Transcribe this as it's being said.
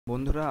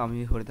বন্ধুরা, আমি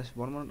হরিদাস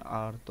বর্মন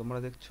আর তোমরা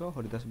দেখছো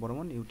হরিদাস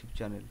বর্মন ইউটিউব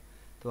চ্যানেল।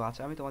 তো আজ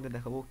আমি তোমাদের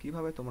দেখাবো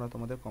কিভাবে তোমরা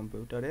তোমাদের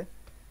কম্পিউটারে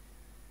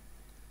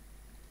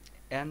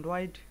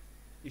অ্যান্ড্রয়েড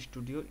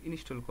স্টুডিও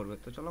ইনস্টল করবে।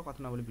 তো চলো কথা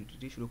না বলে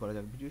ভিডিওটি শুরু করা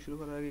যাক। ভিডিও শুরু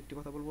করার আগে একটি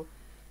কথা বলবো,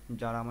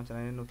 যারা আমার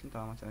চ্যানেলে নতুন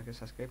তারা আমার চ্যানেলকে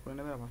সাবস্ক্রাইব করে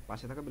নেবে, আমার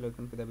পাশে থাকা বেল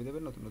আইকনকে দাবিয়ে দেবে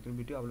নতুন নতুন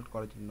ভিডিও আপলোড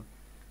করার জন্য।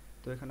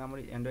 তো এখানে আমার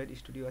অ্যান্ড্রয়েড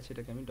স্টুডিও আছে,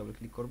 এটাকে আমি ডবল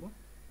ক্লিক করব।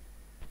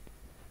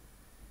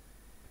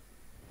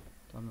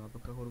 তো আমি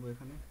অপেক্ষা করব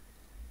এখানে।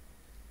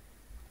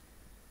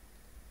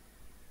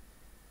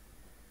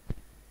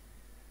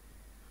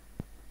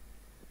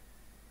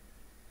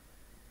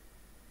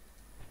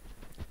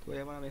 তো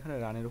এবার আমি এখানে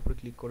রানের উপরে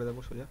ক্লিক করে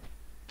দেবো সোজা।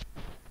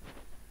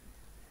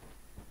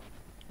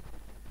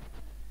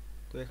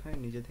 তো এখানে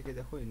নিজে থেকে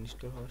দেখো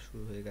ইনস্টল হওয়া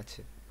শুরু হয়ে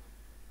গেছে।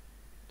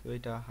 তো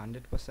এটা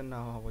 100% না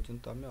হওয়া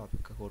পর্যন্ত আমি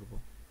অপেক্ষা করব।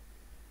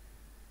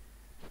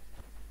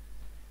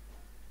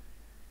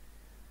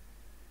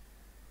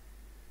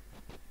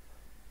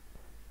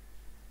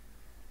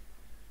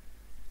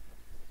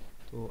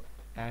 তো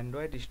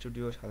অ্যান্ড্রয়েড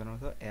স্টুডিও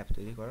সাধারণত অ্যাপ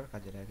তৈরি করার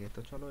কাজে লাগে। তো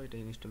চলো এটা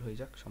ইনস্টল হয়ে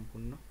যাক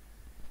সম্পূর্ণ,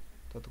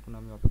 ততক্ষণ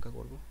আমি অপেক্ষা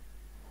করব।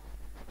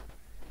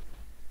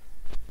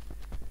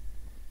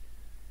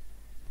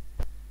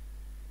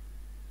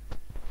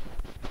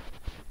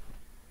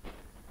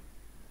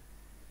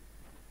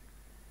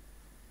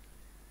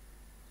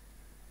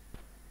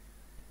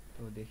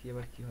 তো দেখি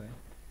এবার কি হয়।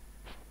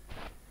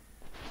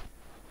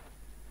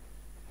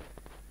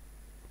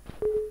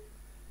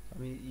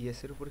 আমি ইয়েস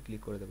এর উপরে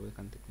ক্লিক করে দেবো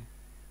এখান থেকে।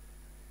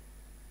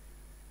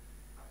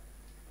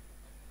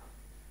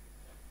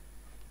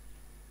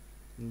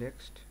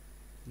 Next,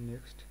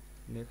 next,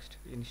 next,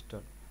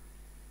 install.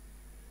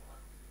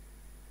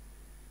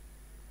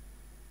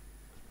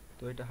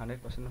 তো এটা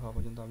 100% হওয়া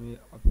পর্যন্ত আমি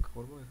অপেক্ষা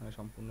করব, এখানে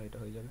সম্পূর্ণ এটা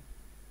হয়ে যাবে।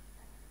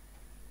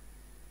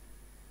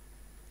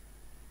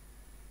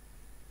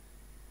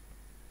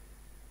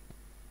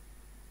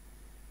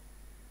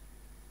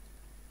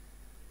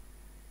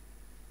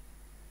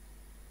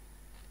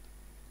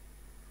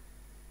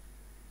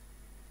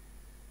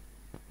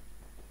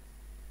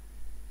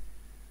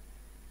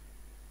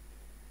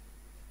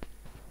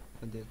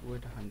 তো দেখবো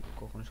এটা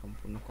কখন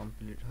সম্পূর্ণ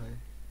কমপ্লিট হয়।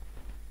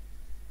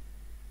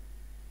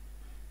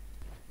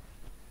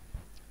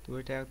 তো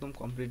এটা একদম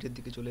কমপ্লিটের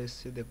দিকে চলে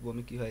এসেছে, দেখবো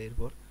আমি কি হয়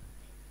এরপর।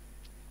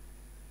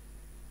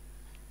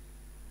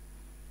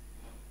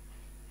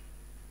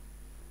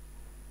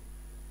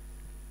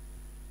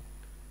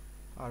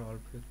 আর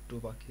অল্প একটু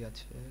বাকি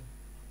আছে।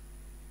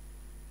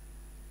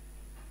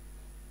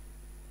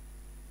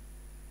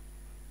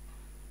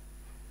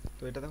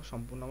 তো এটা দেখো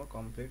সম্পূর্ণ আমার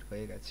কমপ্লিট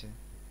হয়ে গেছে।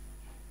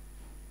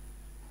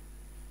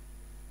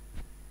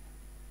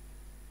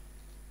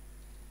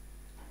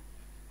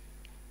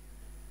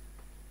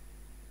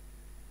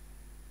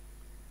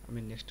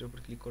 আমি নেক্সটের উপর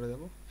ক্লিক করে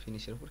দেবো,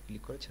 ফিনিশের উপর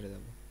ক্লিক করে ছেড়ে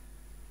দেবো।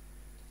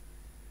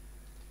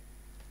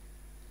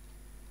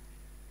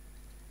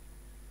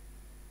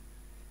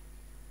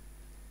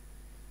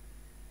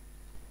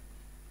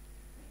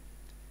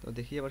 তো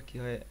দেখি আবার কি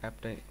হয়,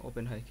 অ্যাপটা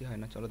ওপেন হয় কি হয়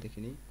না, চলো দেখে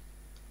নিই।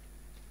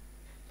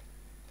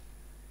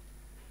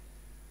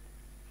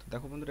 তো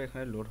দেখো বন্ধুরা,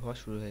 এখানে লোড হওয়া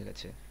শুরু হয়ে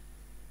গেছে।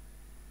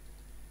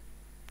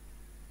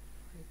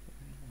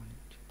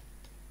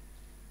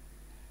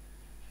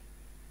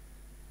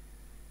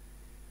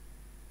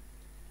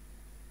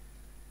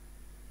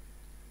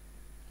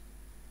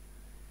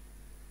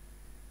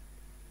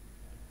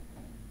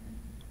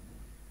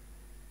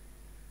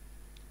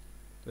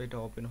 তো এটা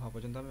ওপেন হওয়া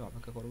পর্যন্ত আমি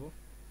অপেক্ষা করব।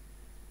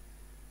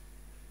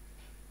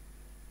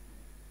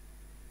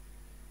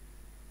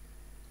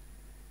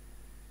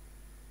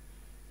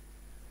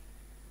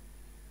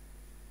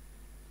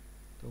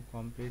 তো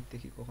কমপ্লিট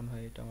দেখি কখন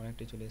হয়, এটা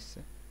অনেকটাই চলে এসছে।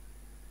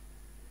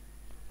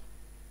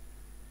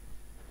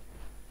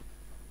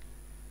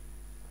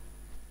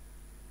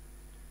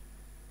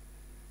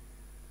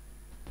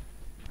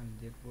 আমি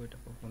দেখবো এটা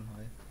কখন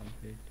হয়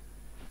কমপ্লিট।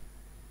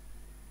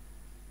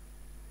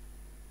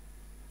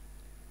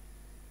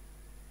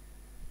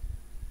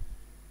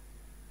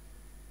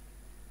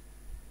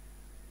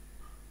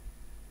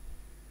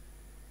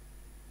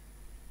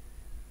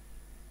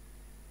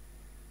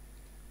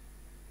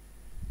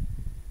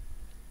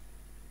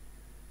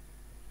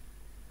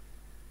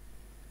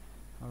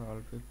 আর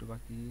অল্প একটু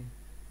বাকি।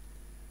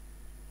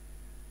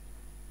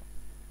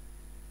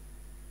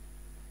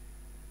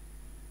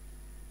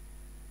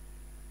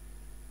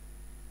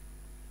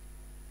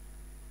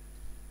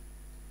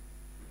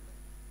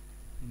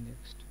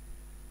 Next,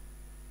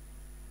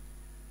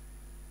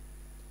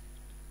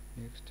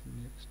 next,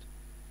 next,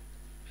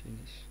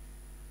 finish.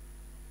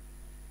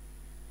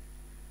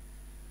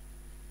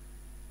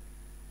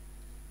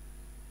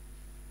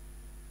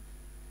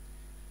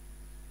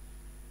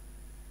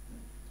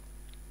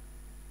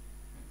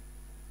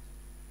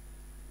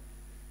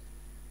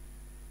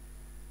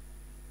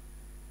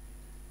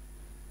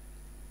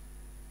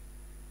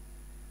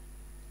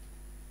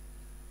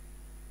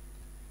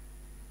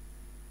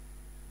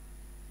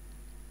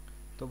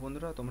 তো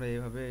বন্ধুরা, তোমরা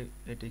এইভাবে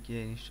এটিকে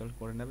ইনস্টল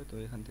করে নেবে। তো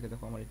এখান থেকে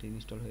দেখো আমার এটি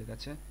ইনস্টল হয়ে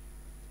গেছে।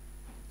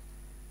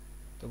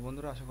 তো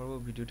বন্ধুরা, আশা করবো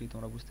ভিডিওটি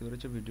তোমরা বুঝতে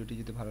পেরেছো। ভিডিওটি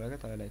যদি ভালো লাগে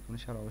তাহলে লাইক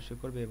কমেন্ট শেয়ার অবশ্যই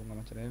করবে এবং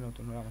আমার চ্যানেলে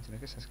নতুন হলে আমার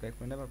চ্যানেলকে সাবস্ক্রাইব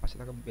করে নেবে আর পাশে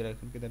থাকা বেল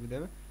আইকনকে দাবিয়ে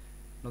দেবে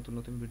নতুন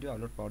নতুন ভিডিও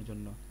আপলোড পাওয়ার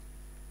জন্য।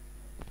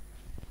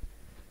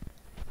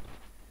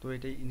 তো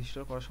এটাই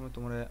ইনস্টল করার সময়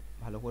তোমরা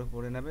ভালো করে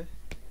পড়ে নেবে।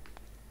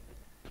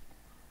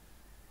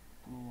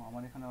 তো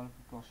আমার এখানে অল্প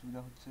একটু অসুবিধা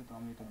হচ্ছে, তো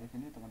আমি এটা দেখে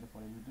নিয়ে তোমাদের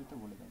পরের ভিডিওতে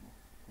বলে দেবো।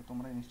 তো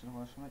তোমরা ইনস্টল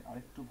করার সময়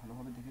আরেকটু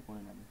ভালোভাবে দেখে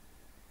করে নেবে।